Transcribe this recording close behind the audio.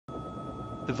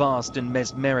The vast and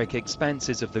mesmeric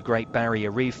expanses of the Great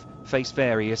Barrier Reef face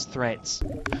various threats,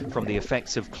 from the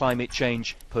effects of climate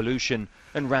change, pollution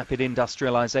and rapid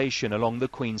industrialisation along the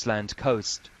Queensland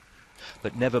coast.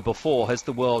 But never before has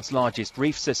the world's largest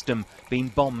reef system been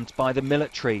bombed by the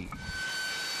military.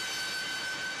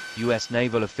 US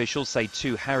naval officials say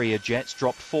 2 Harrier jets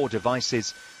dropped 4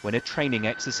 devices when a training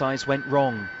exercise went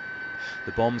wrong.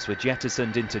 The bombs were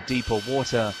jettisoned into deeper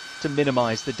water to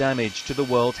minimise the damage to the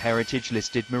World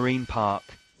Heritage-listed marine park.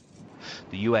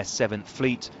 The US 7th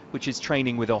Fleet, which is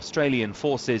training with Australian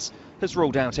forces, has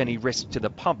ruled out any risk to the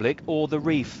public or the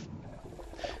reef.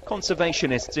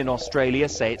 Conservationists in Australia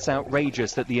say it's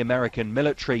outrageous that the American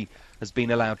military has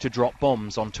been allowed to drop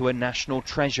bombs onto a national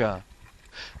treasure.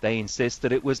 They insist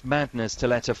that it was madness to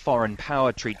let a foreign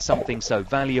power treat something so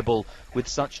valuable with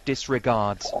such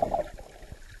disregard.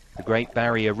 The Great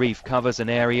Barrier Reef covers an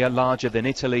area larger than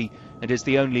Italy and is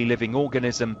the only living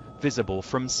organism visible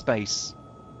from space.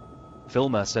 Phil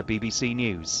Mercer, BBC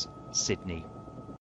News, Sydney.